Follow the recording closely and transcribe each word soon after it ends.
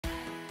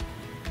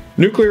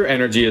Nuclear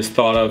energy is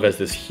thought of as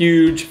this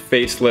huge,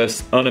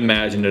 faceless,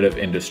 unimaginative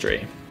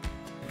industry.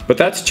 But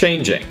that's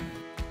changing.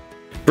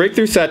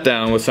 Breakthrough sat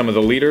down with some of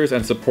the leaders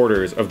and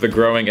supporters of the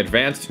growing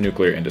advanced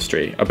nuclear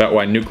industry about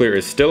why nuclear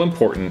is still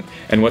important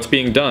and what's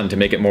being done to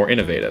make it more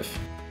innovative.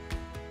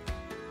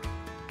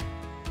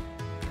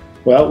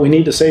 Well, we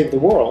need to save the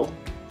world.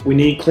 We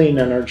need clean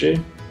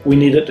energy. We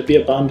need it to be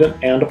abundant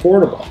and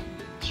affordable.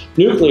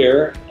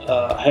 Nuclear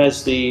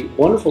has the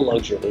wonderful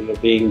luxury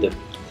of being the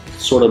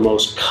sort of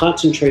most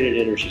concentrated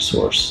energy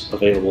source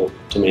available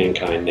to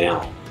mankind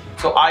now.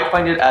 So I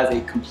find it as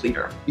a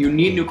completer. You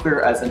need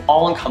nuclear as an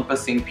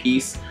all-encompassing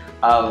piece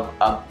of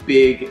a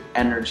big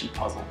energy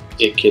puzzle.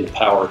 It can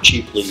power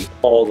cheaply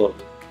all the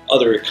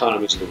other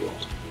economies of the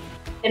world.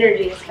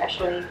 Energy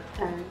especially,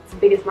 it's the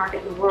biggest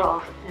market in the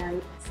world,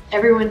 and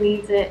everyone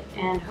needs it,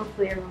 and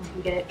hopefully everyone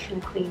can get it in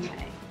a clean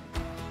way.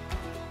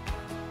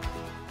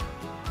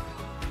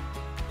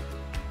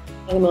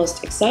 One of the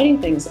most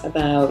exciting things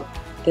about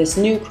this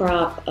new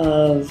crop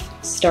of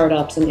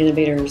startups and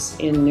innovators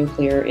in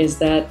nuclear is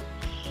that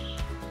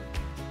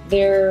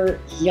they're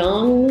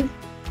young,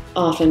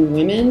 often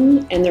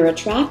women, and they're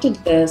attracted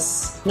to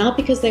this not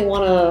because they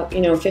want a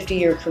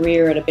 50-year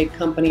career at a big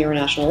company or a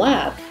national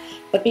lab,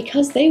 but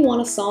because they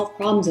want to solve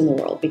problems in the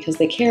world, because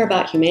they care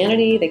about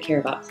humanity, they care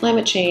about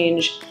climate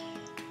change,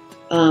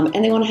 and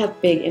they want to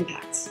have big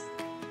impacts.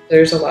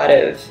 There's a lot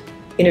of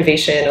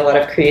innovation, a lot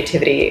of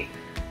creativity,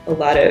 a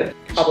lot of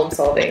problem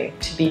solving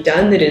to be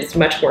done that is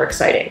much more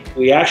exciting.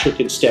 We actually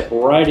could step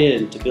right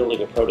into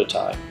building a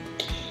prototype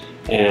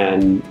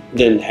and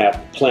then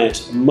have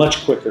plants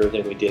much quicker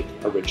than we did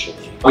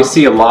originally. We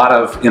see a lot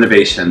of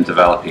innovation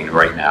developing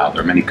right now.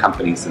 There are many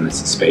companies in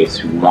this space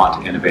who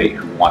want to innovate,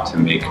 who want to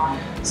make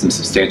some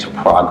substantial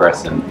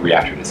progress in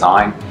reactor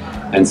design.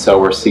 And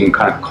so we're seeing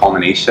kind of a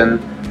culmination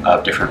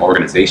of different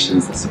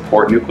organizations that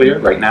support nuclear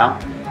right now,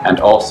 and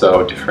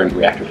also different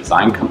reactor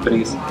design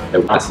companies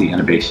that want to see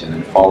innovation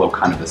and follow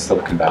kind of the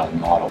Silicon Valley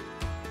model.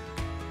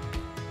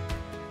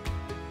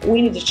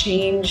 We need to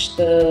change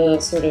the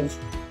sort of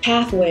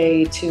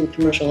pathway to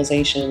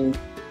commercialization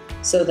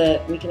so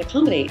that we can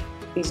accommodate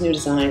these new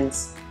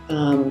designs,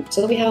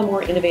 so that we have a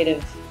more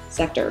innovative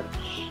sector.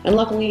 And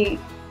luckily,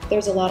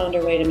 there's a lot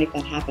underway to make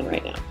that happen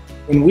right now.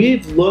 When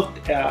we've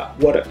looked at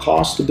what it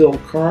costs to build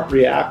current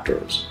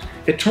reactors,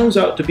 it turns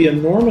out to be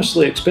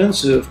enormously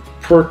expensive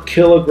per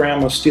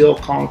kilogram of steel,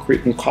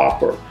 concrete, and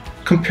copper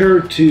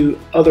compared to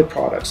other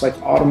products like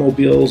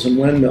automobiles and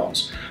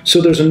windmills.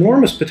 So there's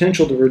enormous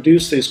potential to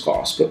reduce these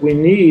costs, but we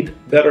need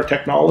better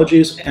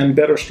technologies and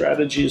better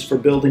strategies for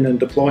building and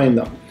deploying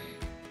them.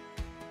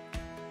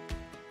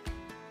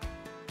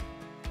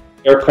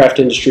 Aircraft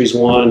industry is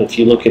one. If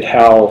you look at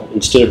how,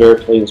 instead of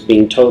airplanes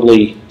being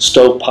totally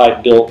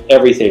stovepipe built,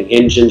 everything,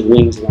 engines,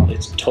 wings, and all,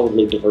 it's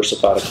totally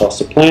diversified across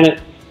the planet.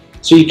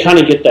 So you kind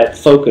of get that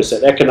focus,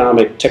 that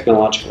economic,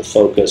 technological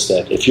focus,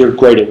 that if you're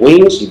great at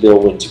wings, you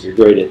build wings. If you're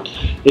great at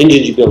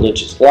engines, you build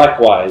engines.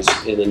 Likewise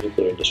in the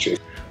nuclear industry.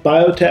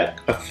 Biotech,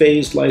 a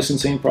phased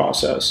licensing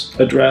process,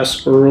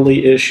 address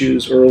early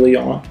issues early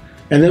on.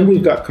 And then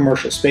we've got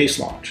commercial space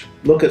launch.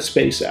 Look at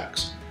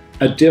SpaceX,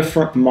 a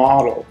different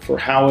model for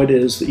how it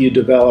is that you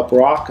develop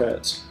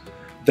rockets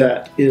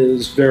that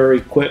is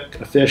very quick,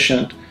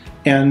 efficient,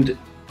 and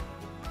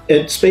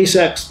at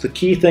SpaceX, the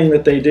key thing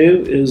that they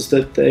do is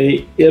that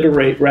they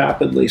iterate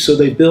rapidly. So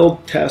they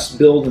build,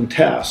 test, and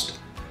test.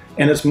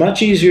 And it's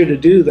much easier to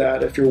do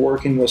that if you're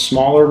working with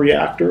smaller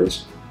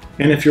reactors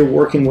and if you're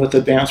working with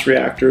advanced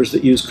reactors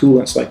that use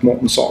coolants like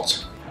molten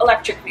salts.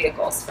 Electric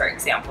vehicles, for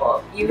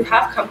example. You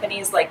have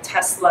companies like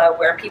Tesla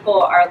where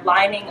people are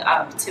lining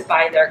up to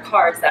buy their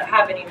cars that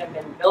haven't even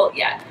been built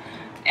yet.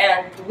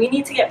 And we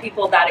need to get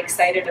people that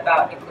excited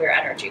about nuclear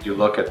energy. You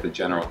look at the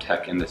general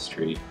tech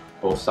industry,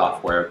 both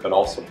software but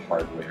also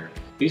hardware.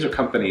 These are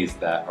companies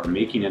that are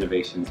making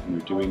innovations, and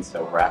they're doing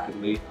so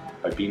rapidly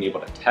by being able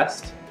to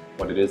test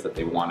what it is that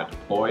they want to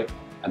deploy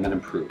and then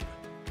improve.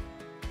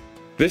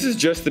 This is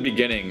just the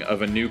beginning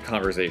of a new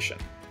conversation.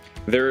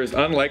 There is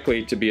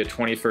unlikely to be a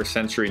 21st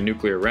century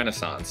nuclear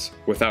renaissance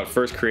without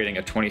first creating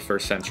a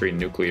 21st century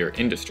nuclear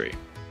industry.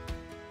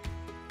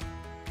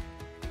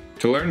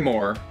 To learn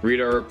more,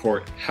 read our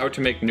report, How to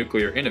Make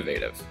Nuclear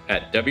Innovative,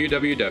 at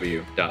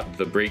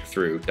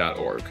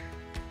www.thebreakthrough.org.